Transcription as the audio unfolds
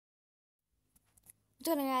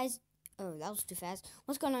What's going on, guys? Oh, that was too fast.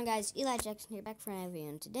 What's going on, guys? Eli Jackson here, back for another video.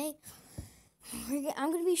 And today,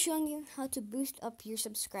 I'm going to be showing you how to boost up your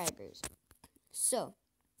subscribers. So,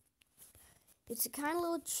 it's a kind of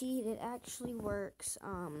little cheat. It actually works.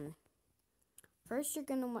 First, you're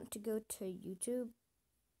going to want to go to YouTube.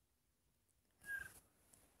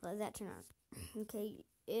 Let that turn on. Okay,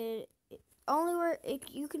 it only works.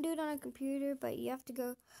 You can do it on a computer, but you have to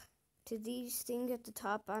go to these things at the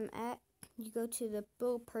top. You go to the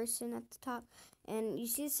little person at the top, and you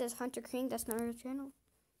see it says Hunter King. That's not our channel.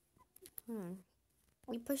 You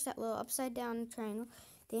push that little upside down triangle.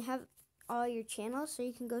 They have all your channels, so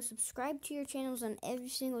you can go subscribe to your channels on every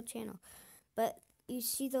single channel. But you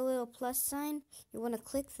see the little plus sign? You want to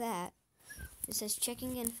click that. It says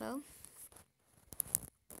checking info.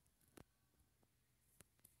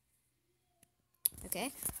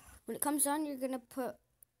 Okay. When it comes on, you're going to put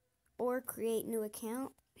or create new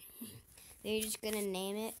account. Then you're just going to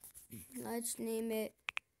name it. Let's name it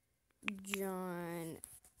John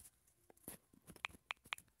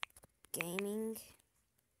Gaming.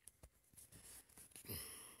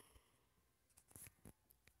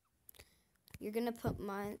 You're going to put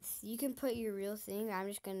month. You can put your real thing. I'm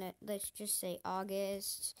just going to, let's just say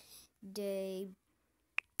August, day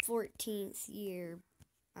 14th, year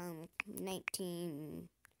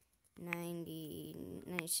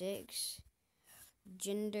 1996.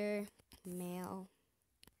 Gender, male.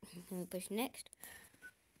 Then we push next.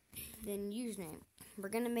 Then username. We're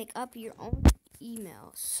going to make up your own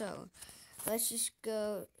email. So, let's just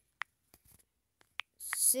go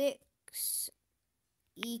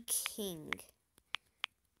 6eking.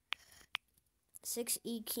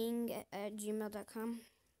 6eking@gmail.com.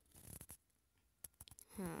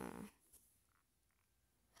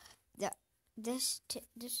 This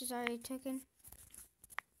is already taken.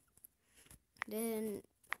 Then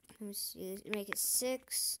let me see. Make it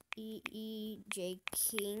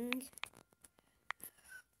 6eejking.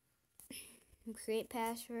 Create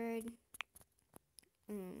password.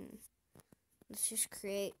 Let's just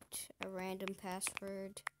create a random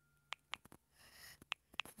password.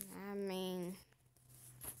 It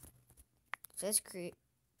says create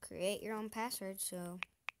your own password, so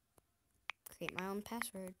create my own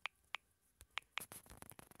password.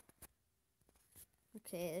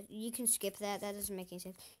 Okay, you can skip that. That doesn't make any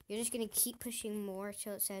sense. You're just going to keep pushing more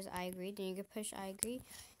till it says I agree. Then you can push I agree.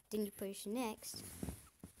 Then you push next.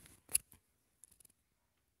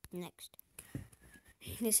 Next.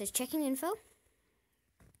 This says checking info.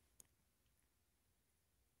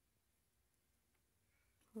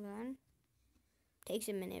 Hold on. Takes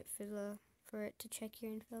a minute for it to check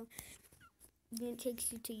your info. Then it takes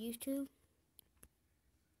you to YouTube.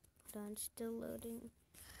 Hold on, still loading.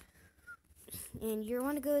 And you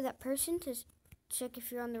want to go to that person to check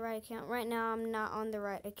if you're on the right account. Right now, I'm not on the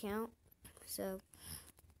right account. So,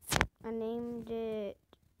 I named it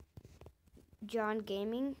John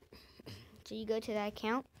Gaming. So, you go to that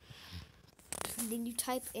account. Then you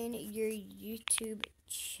type in your YouTube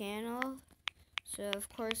channel. So, of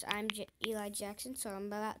course, I'm Eli Jackson. So, I'm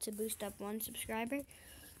about to boost up 1 subscriber.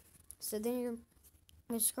 So, then you're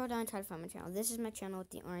going to scroll down and try to find my channel. This is my channel with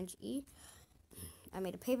the orange E. I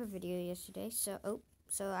made a paper video yesterday, so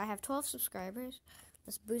I have 12 subscribers.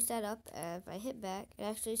 Let's boost that up. If I hit back, it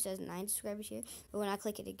actually says 9 subscribers here, but when I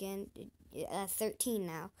click it again, 13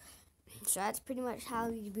 now. So that's pretty much how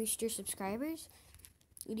you boost your subscribers.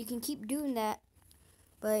 You can keep doing that,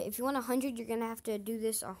 but if you want 100, you're gonna have to do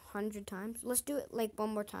this 100 times. Let's do it like 1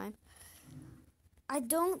 more time. I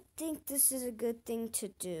don't think this is a good thing to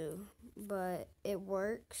do, but it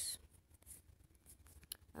works.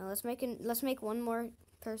 Let's make one more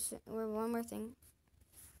person or one more thing.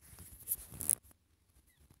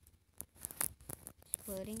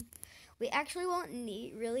 Loading. We actually won't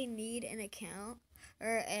really need an account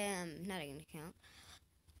or not an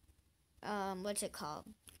account. What's it called?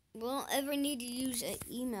 We won't ever need to use an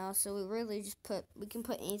email, so we really just we can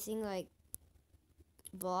put anything like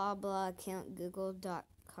blah blah account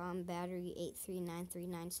google.com battery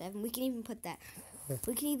 839397. We can even put that.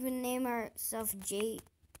 We can even name ourselves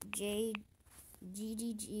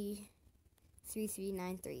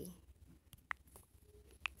GGG3393.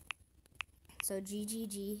 So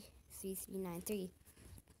GGG3393.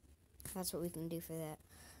 That's what we can do for that.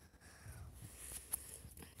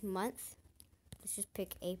 Month. Let's just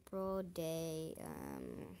pick April, day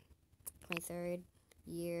 23rd,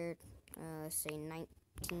 year say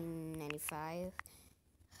 1995.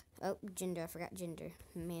 Oh, gender. I forgot gender.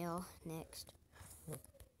 Male. Next.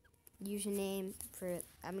 Username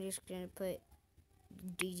I'm just gonna put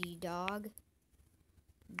DD Dog.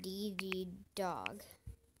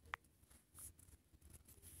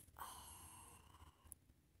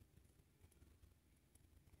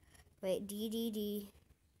 Wait, DDD.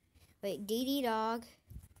 Wait, DD dog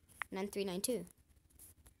 9392.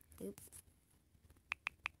 Oop.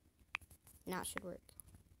 Now it should work.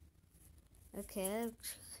 Okay,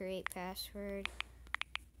 let's create password.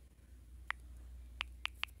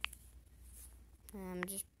 I'm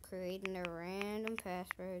just creating a random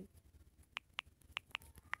password.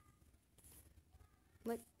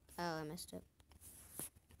 What? Oh, I messed up.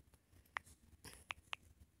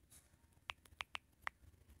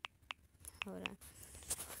 Hold on.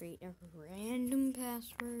 Create a random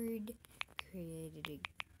password. Create it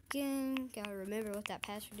again. Gotta remember what that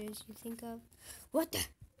password is you think of. What the?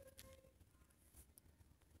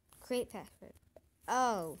 Create password.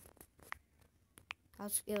 Oh.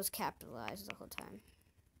 It was capitalized the whole time.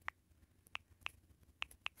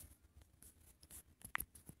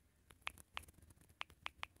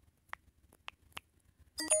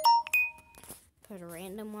 Put a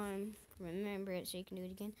random one. Remember it so you can do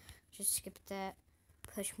it again. Just skip that.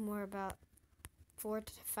 Push more about 4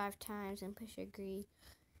 to 5 times and push agree.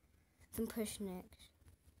 Then push next.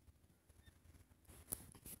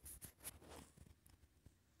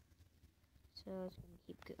 So it's gonna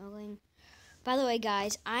keep going. By the way,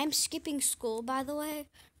 guys, I'm skipping school, by the way.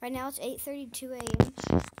 Right now it's 8:32 a.m.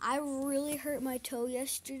 I really hurt my toe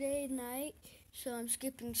yesterday night, so I'm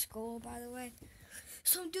skipping school, by the way.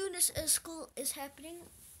 So I'm doing this as school is happening.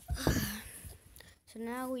 So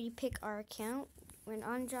now we pick our account. When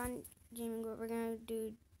on John Gaming, we're going to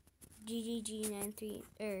do GGG93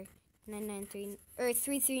 or 993 or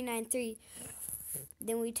 3393.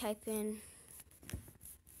 Then we type in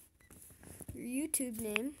your YouTube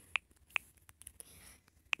name.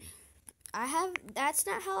 That's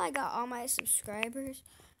not how I got all my subscribers.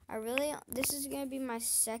 This is going to be my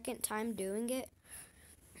second time doing it.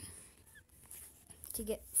 To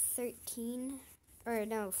get 14.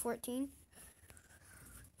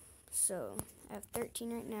 So I have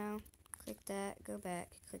 13 right now. Click that, go back,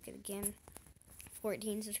 click it again.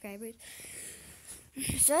 14 subscribers.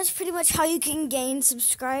 So that's pretty much how you can gain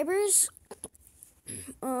subscribers.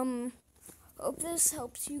 Hope this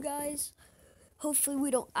helps you guys.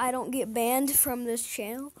 Hopefully I don't get banned from this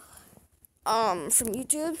channel. From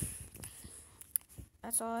YouTube.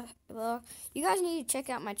 That's all. Well, you guys need to check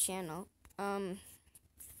out my channel.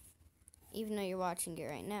 Even though you're watching it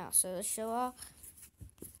right now. So let's show all.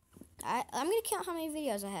 I'm gonna count how many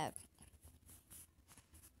videos I have.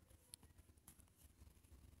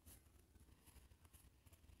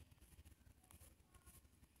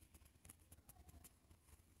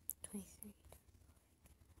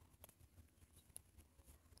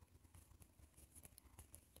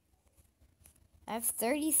 I have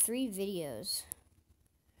 33 videos.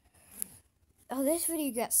 Oh, this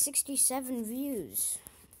video got 67 views.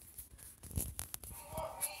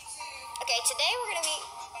 Okay, today we're gonna be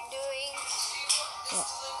doing. Yeah,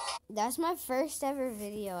 that's my first ever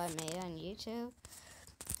video I made on YouTube.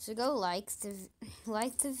 So go like the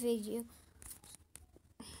video.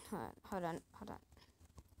 Hold on.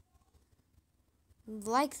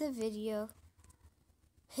 Like the video.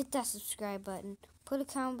 Hit that subscribe button. Put a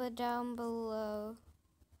comment down below.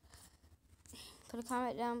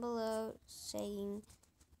 Saying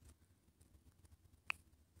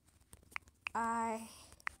I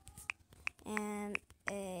am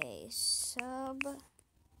a sub.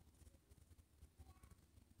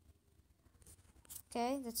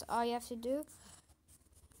 Okay, that's all you have to do.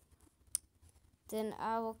 Then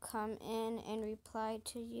I will come in and reply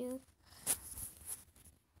to you.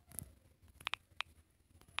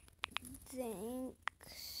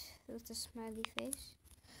 Thanks, with a smiley face.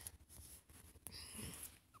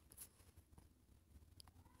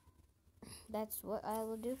 That's what I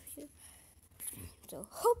will do for you. So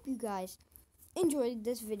hope you guys enjoyed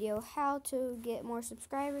this video, how to get more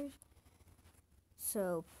subscribers.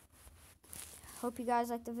 So hope you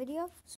guys liked the video.